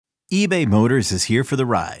eBay Motors is here for the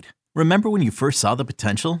ride. Remember when you first saw the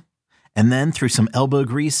potential? And then through some elbow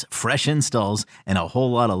grease, fresh installs, and a whole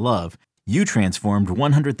lot of love, you transformed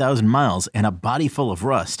 100,000 miles and a body full of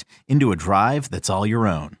rust into a drive that's all your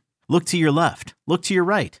own. Look to your left. Look to your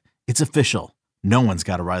right. It's official. No one's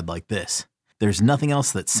got a ride like this. There's nothing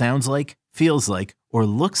else that sounds like, feels like, or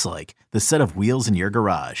looks like the set of wheels in your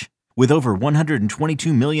garage. With over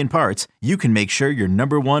 122 million parts, you can make sure your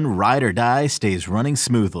number one ride or die stays running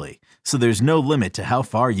smoothly. So there's no limit to how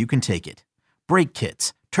far you can take it. Brake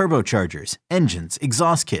kits, turbochargers, engines,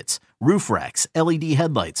 exhaust kits, roof racks, LED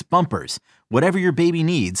headlights, bumpers, whatever your baby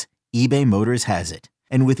needs, eBay Motors has it.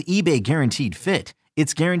 And with eBay Guaranteed Fit,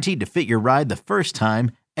 it's guaranteed to fit your ride the first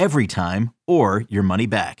time, every time, or your money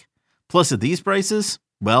back. Plus at these prices,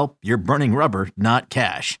 well, you're burning rubber, not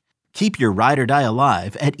cash. Keep your ride or die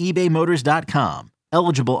alive at ebaymotors.com.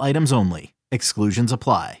 Eligible items only. Exclusions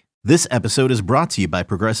apply. This episode is brought to you by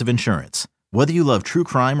Progressive Insurance. Whether you love true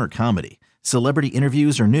crime or comedy, celebrity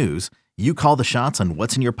interviews or news, you call the shots on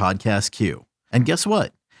what's in your podcast queue. And guess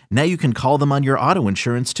what? Now you can call them on your auto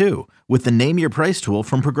insurance too with the Name Your Price tool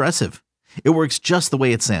from Progressive. It works just the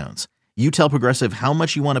way it sounds. You tell Progressive how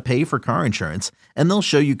much you want to pay for car insurance, and they'll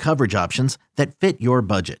show you coverage options that fit your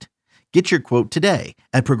budget. Get your quote today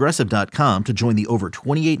at Progressive.com to join the over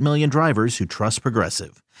 28 million drivers who trust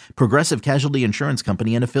Progressive. Progressive Casualty Insurance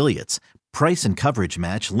Company and Affiliates. Price and coverage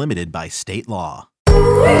match limited by state law. All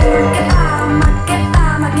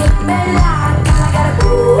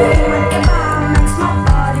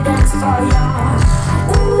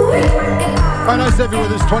right, nice to have you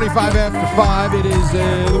with us. 25 after 5. It is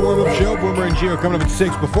the warm-up show. Boomer and Gio coming up at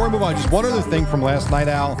 6. Before we move on, just one other thing from last night,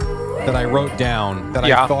 Al, that I wrote down that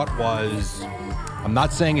I thought was, I'm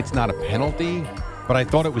not saying it's not a penalty, but I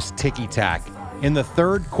thought it was ticky-tack. In the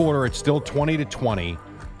third quarter, it's still 20-20.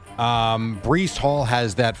 Breece Hall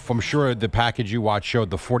has that, I'm sure the package you watched showed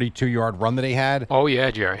the 42-yard run that he had. Oh, yeah,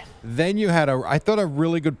 Jerry. Then you had I thought a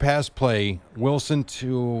really good pass play, Wilson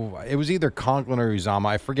to, it was either Conklin or Uzama,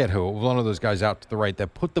 I forget who, one of those guys out to the right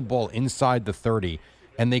that put the ball inside the 30,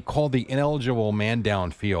 and they called the ineligible man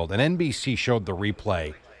downfield. And NBC showed the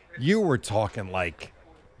replay. You were talking like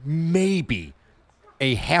maybe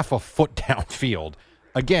a half a foot downfield.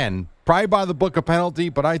 Again, probably by the book of penalty,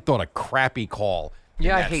 but I thought a crappy call.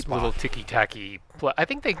 Yeah, I hate little ticky-tacky. I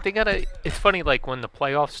think they got to – it's funny, like when the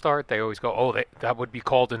playoffs start, they always go, oh, that would be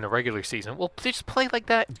called in the regular season. Well, they just play like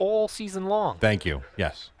that all season long. Thank you.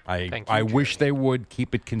 Yes. I wish they would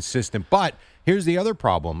keep it consistent. But here's the other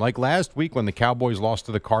problem. Like last week when the Cowboys lost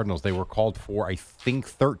to the Cardinals, they were called for, I think,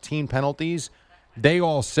 13 penalties. They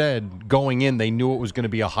all said going in they knew it was going to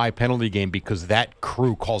be a high penalty game because that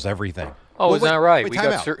crew calls everything. Oh, is that right? We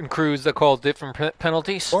got certain crews that call different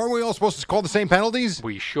penalties. Aren't we all supposed to call the same penalties?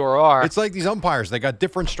 We sure are. It's like these umpires. They got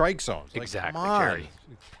different strike zones. Exactly, like, Jerry.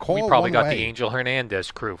 We probably got the Angel Hernandez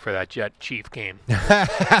crew for that Jet-Chief game.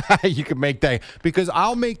 You could make that. Because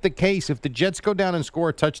I'll make the case if the Jets go down and score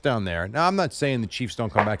a touchdown there. Now, I'm not saying the Chiefs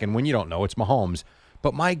don't come back and win. You don't know. It's Mahomes.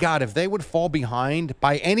 But, my God, if they would fall behind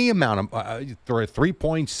by any amount of 3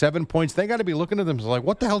 points, 7 points, they got to be looking at them like,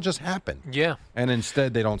 what the hell just happened? Yeah. And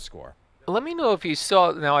instead, they don't score. Let me know if you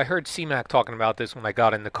saw. Now, I heard C-Mac talking about this when I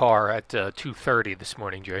got in the car at 2:30 this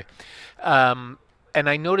morning, Jay. And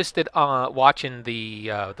I noticed it watching the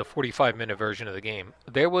 45-minute version of the game.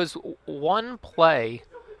 There was one play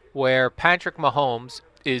where Patrick Mahomes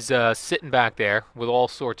is sitting back there with all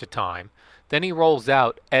sorts of time. Then he rolls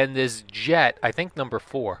out, and this jet, I think number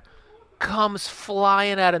 4, comes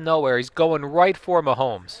flying out of nowhere. He's going right for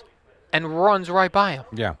Mahomes and runs right by him.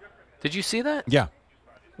 Yeah. Did you see that? Yeah.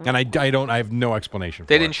 And I have no explanation for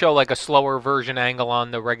They didn't show like a slower version angle on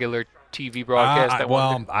the regular TV broadcast?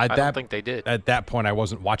 I don't think they did. At that point, I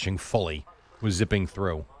wasn't watching fully. I was zipping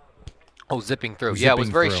through. Oh, zipping through. Yeah, it was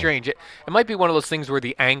very strange. It might be one of those things where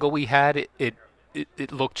the angle we had,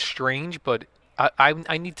 it looked strange, but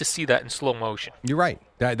I need to see that in slow motion. You're right.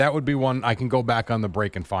 That would be one I can go back on the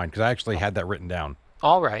break and find because I actually had that written down.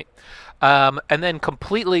 All right. And then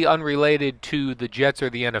completely unrelated to the Jets or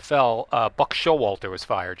the NFL, Buck Showalter was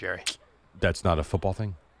fired, Jerry. That's not a football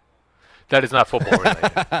thing? That is not football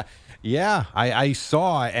related. Yeah, I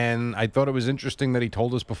saw, and I thought it was interesting that he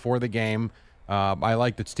told us before the game. I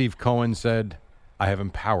like that Steve Cohen said, I have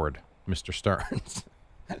empowered Mr. Stearns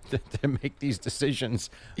to make these decisions.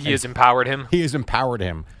 He has empowered him? He has empowered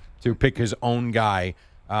him to pick his own guy.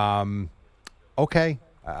 Okay.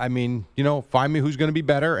 I mean, find me who's going to be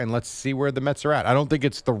better, and let's see where the Mets are at. I don't think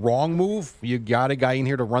it's the wrong move. You got a guy in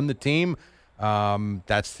here to run the team.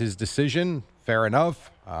 That's his decision. Fair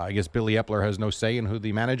enough. I guess Billy Epler has no say in who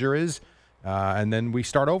the manager is. And then we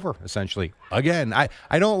start over, essentially. Again,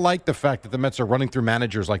 I don't like the fact that the Mets are running through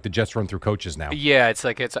managers like the Jets run through coaches now. Yeah, it's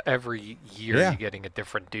like it's every year you're getting a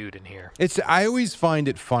different dude in here. I always find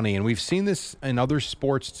it funny, and we've seen this in other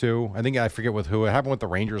sports too. I forget with who. It happened with the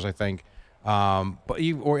Rangers, I think.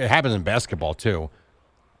 Or it happens in basketball too.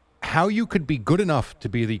 How you could be good enough to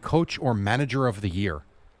be the coach or manager of the year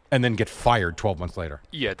and then get fired 12 months later.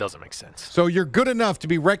 Yeah, it doesn't make sense. So you're good enough to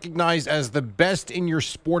be recognized as the best in your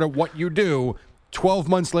sport at what you do. 12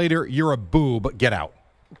 months later, you're a boob. Get out.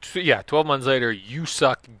 Yeah, 12 months later, you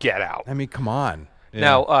suck. Get out. I mean, come on. Yeah.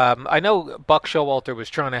 Now, I know Buck Showalter was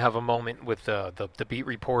trying to have a moment with the beat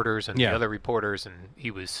reporters and the other reporters, and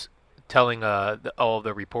he was telling all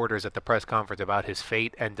the reporters at the press conference about his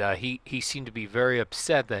fate, and he seemed to be very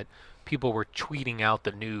upset that people were tweeting out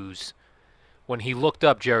the news when he looked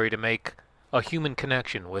up, Jerry, to make a human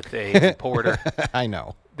connection with a reporter. I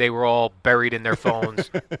know. They were all buried in their phones.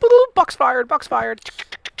 Buck's fired, Buck's fired.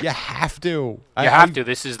 You have to. You have to.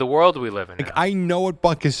 This is the world we live in now. I know what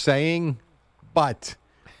Buck is saying, but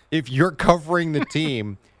if you're covering the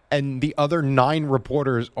team and the other 9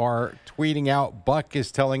 reporters are tweeting out, Buck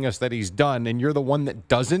is telling us that he's done, and you're the one that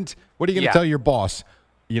doesn't, what are you going to tell your boss?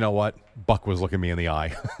 You know what? Buck was looking me in the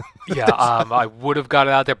eye. I would have got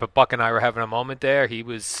it out there, but Buck and I were having a moment there. He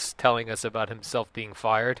was telling us about himself being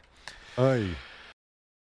fired. Oy.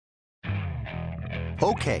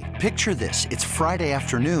 Okay, picture this. It's Friday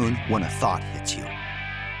afternoon when a thought hits you.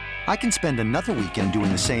 I can spend another weekend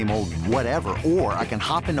doing the same old whatever, or I can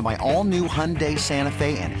hop into my all-new Hyundai Santa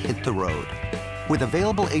Fe and hit the road. With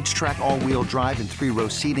available H-Track all-wheel drive and 3-row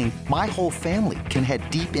seating, my whole family can head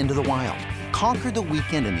deep into the wild. Conquer the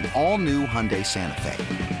weekend in the all-new Hyundai Santa Fe.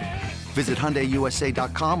 Visit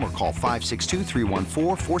HyundaiUSA.com or call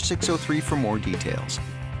 562-314-4603 for more details.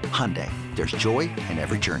 Hyundai, there's joy in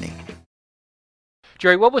every journey.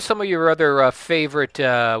 Jerry, what was some of your other favorite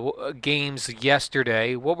games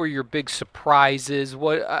yesterday? What were your big surprises?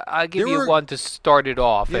 I'll give you one to start it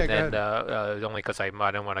off, and then only because I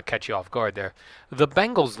don't want to catch you off guard there. The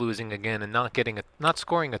Bengals losing again and not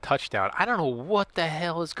scoring a touchdown. I don't know what the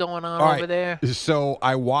hell is going on over there. So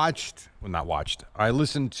I I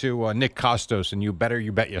listened to Nick Costos and You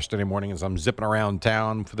Bet yesterday morning as I'm zipping around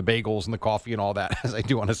town for the bagels and the coffee and all that, as I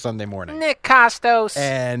do on a Sunday morning. Nick Costos.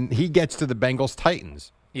 And he gets to the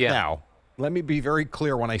Bengals-Titans. Yeah. Now, let me be very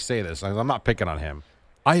clear when I say this. I'm not picking on him.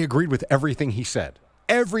 I agreed with everything he said.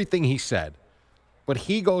 Everything he said. But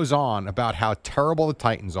he goes on about how terrible the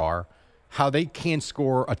Titans are, how they can't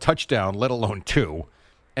score a touchdown, let alone 2,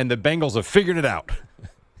 and the Bengals have figured it out.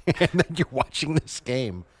 And then you're watching this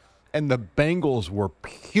game, and the Bengals were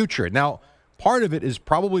putrid. Now, part of it is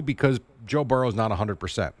probably because Joe Burrow's not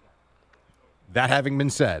 100%. That having been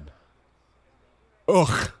said,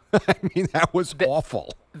 I mean, that was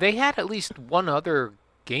awful. They had at least one other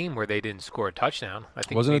game where they didn't score a touchdown. I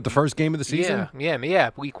think Wasn't it the first game of the season?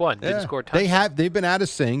 Yeah. Week 1 didn't score a touchdown. They've been out of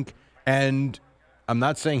sync, and I'm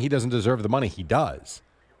not saying he doesn't deserve the money. He does.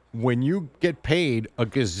 When you get paid $1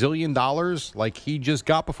 gazillion like he just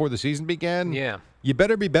got before the season began, you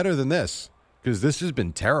better be better than this, because this has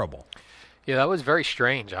been terrible. Yeah, that was very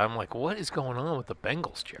strange. I'm like, what is going on with the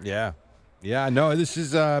Bengals, Jerry? Yeah, no, this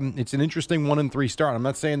is it's an interesting 1-3 start. I'm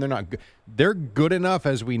not saying they're not good. They're good enough,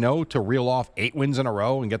 as we know, to reel off 8 wins in a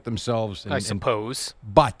row and get themselves I suppose.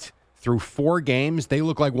 But through 4 games, they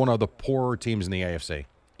look like one of the poorer teams in the AFC.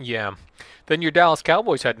 Yeah. Then your Dallas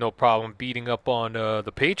Cowboys had no problem beating up on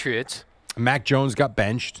the Patriots. Mac Jones got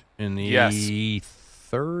benched in the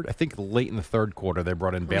third, I think late in the third quarter. They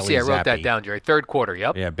brought in Bailey Zappi. I wrote that down, Jerry. Third quarter,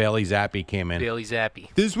 yep. Yeah, Bailey Zappi came in. Bailey Zappi.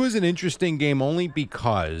 This was an interesting game only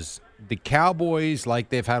because the Cowboys, like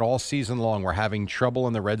they've had all season long, were having trouble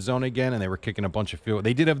in the red zone again, and they were kicking a bunch of field.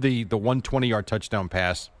 They did have the 120-yard touchdown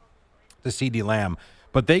pass to CeeDee Lamb,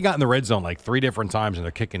 but they got in the red zone like 3 different times, and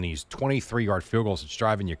they're kicking these 23-yard field goals. It's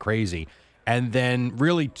driving you crazy. And then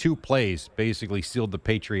really 2 plays basically sealed the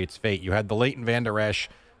Patriots' fate. You had the Leighton Vander Esch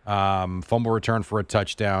fumble return for a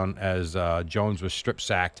touchdown as Jones was strip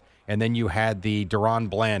sacked. And then you had the Deron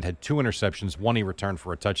Bland had 2 interceptions, 1 he returned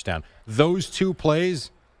for a touchdown. Those 2 plays,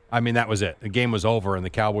 I mean, that was it. The game was over, and the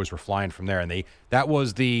Cowboys were flying from there. And that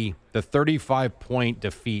was the 35-point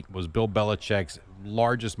defeat was Bill Belichick's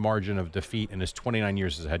largest margin of defeat in his 29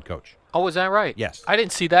 years as a head coach. Oh, is that right? Yes. I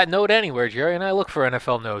didn't see that note anywhere, Jerry, and I look for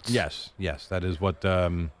NFL notes. Yes, that is what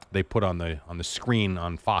they put on the screen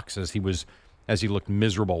on Fox as he looked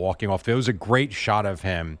miserable walking off. There was a great shot of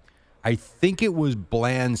him. I think it was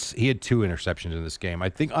Bland's. He had 2 interceptions in this game. I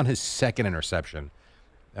think on his second interception,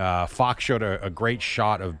 Fox showed a great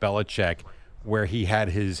shot of Belichick where he had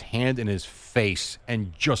his hand in his face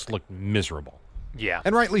and just looked miserable. Yeah.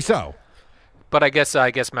 And rightly so. But I guess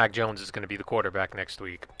Mac Jones is going to be the quarterback next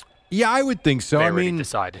week. Yeah, I would think so. They already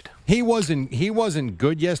decided. He wasn't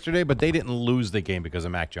good yesterday, but they didn't lose the game because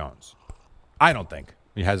of Mac Jones. I don't think.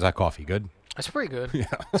 How's that coffee? Good? That's pretty good. Yeah.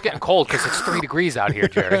 It's getting cold because it's 3 degrees out here,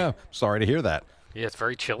 Jerry. Yeah, sorry to hear that. Yeah, it's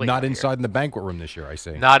very chilly. Not inside in the banquet room this year, I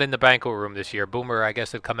see. Not in the banquet room this year. Boomer, I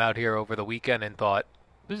guess, had come out here over the weekend and thought,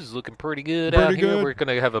 this is looking pretty good out here. We're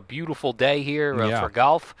going to have a beautiful day here for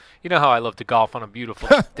golf. You know how I love to golf on a beautiful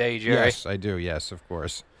day, Jerry? Yes, I do. Yes, of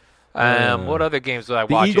course. What other games did I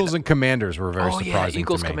watch? The Eagles and Commanders were very surprising to me.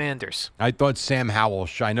 Eagles Commanders. I thought Sam Howell.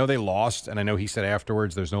 I know they lost, and I know he said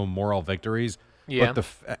afterwards there's no moral victories. Yeah.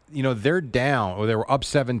 But they're down, or they were up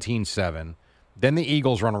 17-7. Then the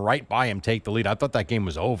Eagles run right by him, take the lead. I thought that game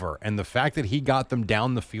was over, and the fact that he got them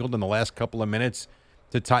down the field in the last couple of minutes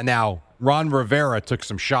to tie. Now Ron Rivera took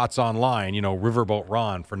some shots online. Riverboat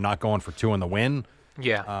Ron for not going for 2 in the win.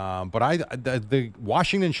 Yeah. But the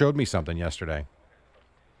Washington showed me something yesterday.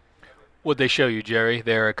 What'd they show you, Jerry?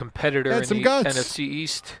 They're a competitor in the guts. NFC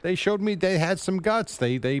East. They showed me they had some guts.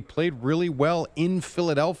 They played really well in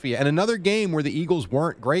Philadelphia. And another game where the Eagles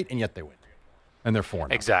weren't great, and yet they win. And they're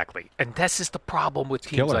 4-0. Exactly. And that's just the problem with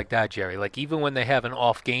teams like that, Jerry. Like, even when they have an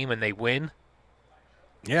off game and they win,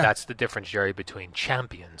 that's the difference, Jerry, between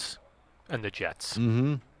champions and the Jets.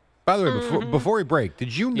 Mm-hmm. By the way, before we break,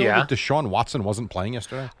 did you know that Deshaun Watson wasn't playing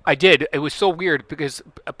yesterday? I did. It was so weird because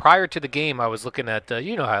prior to the game, I was looking at, how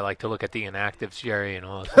I like to look at the inactives, Jerry, and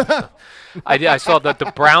all that stuff. I saw that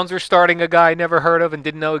the Browns were starting a guy I never heard of and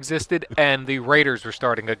didn't know existed, and the Raiders were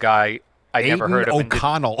starting a guy I never heard of.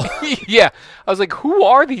 O'Connell. Yeah. I was like, who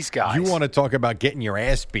are these guys? You want to talk about getting your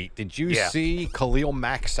ass beat. Did you see Khalil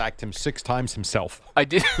Mack sacked him 6 times himself? I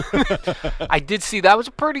did. I did see. That was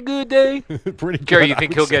a pretty good day. Pretty good. Gary, you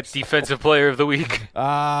think he'll get Defensive Player of the Week?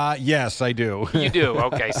 Yes, I do. You do?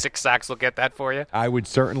 Okay. 6 sacks will get that for you? I would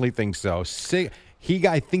certainly think so.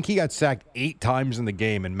 I think he got sacked 8 times in the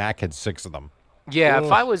game, and Mack had 6 of them. Yeah, if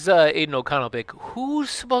I was Aiden O'Connell, who's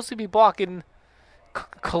supposed to be blocking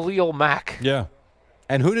Khalil Mack? Yeah.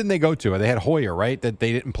 And who didn't they go to? They had Hoyer, right? That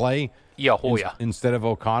they didn't play? Yeah, Hoyer. Instead of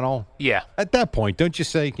O'Connell? Yeah. At that point, don't you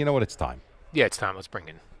say, you know what, it's time? Yeah, it's time. Let's bring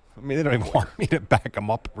in. I mean, they don't even want me to back him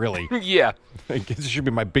up, really. Yeah. I guess this should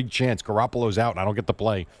be my big chance. Garoppolo's out, and I don't get to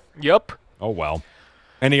play. Yep. Oh, well.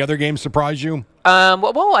 Any other games surprise you?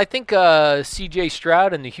 Well, I think C.J.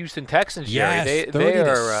 Stroud and the Houston Texans, Jerry,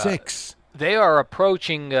 30-6. They are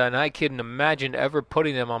approaching, and I couldn't imagine ever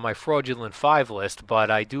putting them on my fraudulent 5 list, but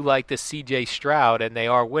I do like the C.J. Stroud, and they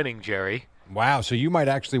are winning, Jerry. Wow, so you might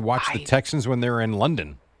actually watch the Texans when they're in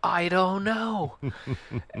London. I don't know.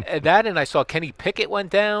 That, and I saw Kenny Pickett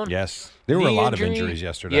went down. Yes. There were a lot of injuries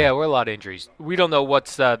yesterday. Yeah, there were a lot of injuries. We don't know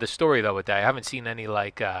what's the story, though, with that. I haven't seen any,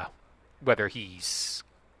 whether he's...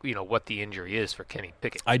 what the injury is for Kenny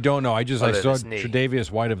Pickett. I don't know. I saw Tre'Davious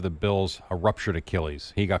White of the Bills, a ruptured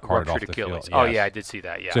Achilles. He got carted off the field. Yes. Oh, yeah, I did see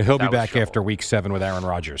that, yeah. So he'll be back after Week 7 with Aaron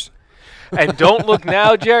Rodgers. And don't look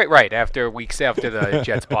now, Jerry. Right, after the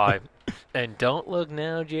Jets bye. And don't look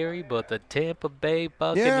now, Jerry, but the Tampa Bay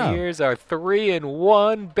Buccaneers are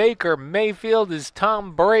 3-1. Baker Mayfield is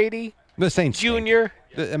Tom Brady. The Saints Jr.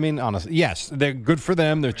 I mean, honestly, yes, they're good for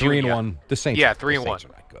them. They're 3-1. The Saints. Yeah, 3-1.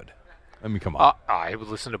 I mean, come on. I would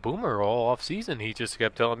listen to Boomer all off season. He just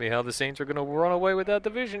kept telling me how the Saints are going to run away with that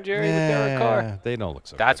division, Jerry, with Derek Carr. They don't look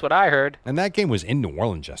so That's good. what I heard. And that game was in New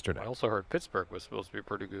Orleans yesterday. I also heard Pittsburgh was supposed to be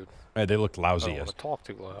pretty good. They looked lousy. I don't want to talk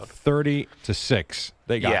too loud. 30-6.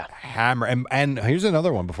 They got hammered. And here's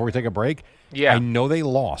another one before we take a break. Yeah. I know they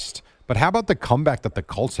lost, but how about the comeback that the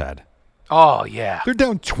Colts had? Oh, yeah. They're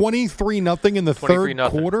down 23-0 in the third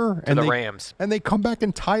quarter. To the Rams. And they come back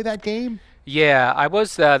and tie that game? Yeah, I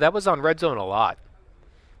was. That was on Red Zone a lot.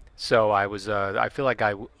 So I was. I feel like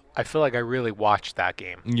I really watched that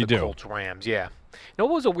game. You do. Colts Rams. Yeah. You know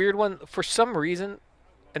what was a weird one? For some reason,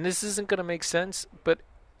 and this isn't going to make sense, but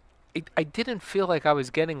I didn't feel like I was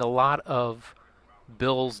getting a lot of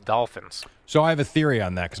Bills Dolphins. So I have a theory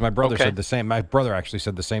on that because my brother said the same. My brother actually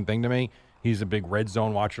said the same thing to me. He's a big Red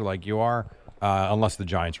Zone watcher like you are, unless the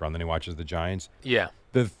Giants run, then he watches the Giants. Yeah.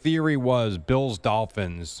 The theory was Bills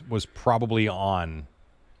Dolphins was probably on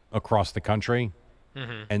across the country.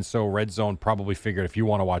 Mm-hmm. And so Red Zone probably figured if you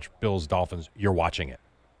want to watch Bills Dolphins, you're watching it.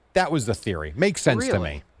 That was the theory. Makes sense to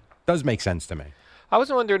me. Does make sense to me. I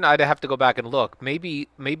was wondering, I'd have to go back and look. Maybe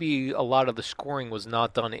a lot of the scoring was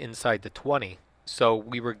not done inside the 20. So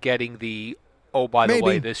we were getting the, by the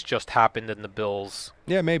way, this just happened in the Bills.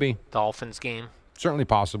 Yeah, maybe. Dolphins game. Certainly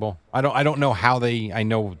possible. I don't know how I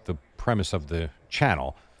know the premise of the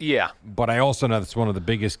channel. Yeah. But I also know that's one of the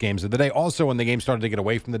biggest games of the day. Also, when the game started to get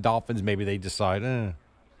away from the Dolphins, maybe they decide,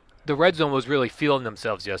 The Red Zone was really feeling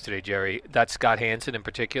themselves yesterday, Jerry. That Scott Hansen in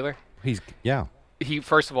particular.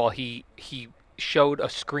 First of all, he showed a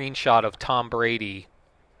screenshot of Tom Brady.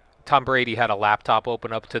 Tom Brady had a laptop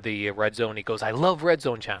open up to the Red Zone. He goes, "I love Red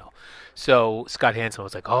Zone channel." So Scott Hansen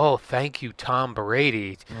was like, "Oh, thank you, Tom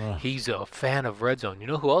Brady. He's a fan of Red Zone. You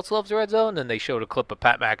know who else loves Red Zone?" And they showed a clip of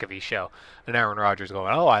Pat McAfee's show, and Aaron Rodgers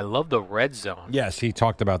going, "Oh, I love the Red Zone." Yes, he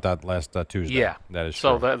talked about that last Tuesday. Yeah, that is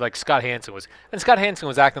true. So Scott Hansen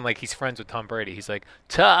was acting like he's friends with Tom Brady. He's like,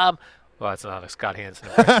 "Tom," well, that's not a Scott Hansen.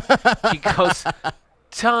 He goes,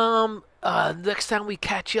 "Tom, next time we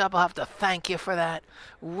catch up, I'll have to thank you for that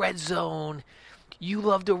Red Zone. You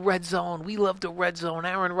love the Red Zone. We love the Red Zone.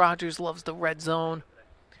 Aaron Rodgers loves the Red Zone."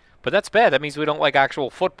 But that's bad. That means we don't like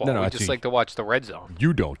actual football. No, we just like to watch the Red Zone.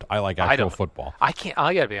 You don't. I like actual football. I can't.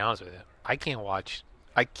 I got to be honest with you. I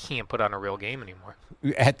can't put on a real game anymore.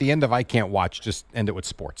 At the end of I can't watch, just end it with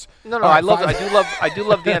sports. No, I do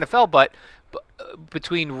love the NFL, but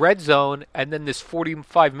between Red Zone and then this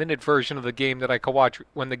 45-minute version of the game that I can watch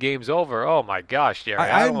when the game's over, oh my gosh, Jerry!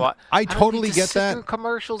 I totally get that.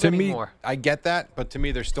 Commercials to anymore. Me, I get that, but to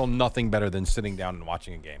me, there's still nothing better than sitting down and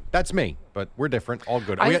watching a game. That's me, but we're different. All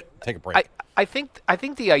good. We take a break. I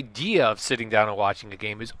think the idea of sitting down and watching a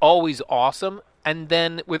game is always awesome. And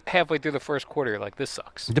then with halfway through the first quarter, you're like, this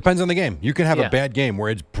sucks. It depends on the game. You can have a bad game where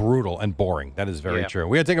it's brutal and boring. That is very true.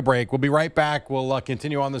 We got to take a break. We'll be right back. We'll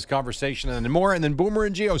continue on this conversation and then more. And then Boomer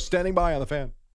and Gio standing by on the Fan.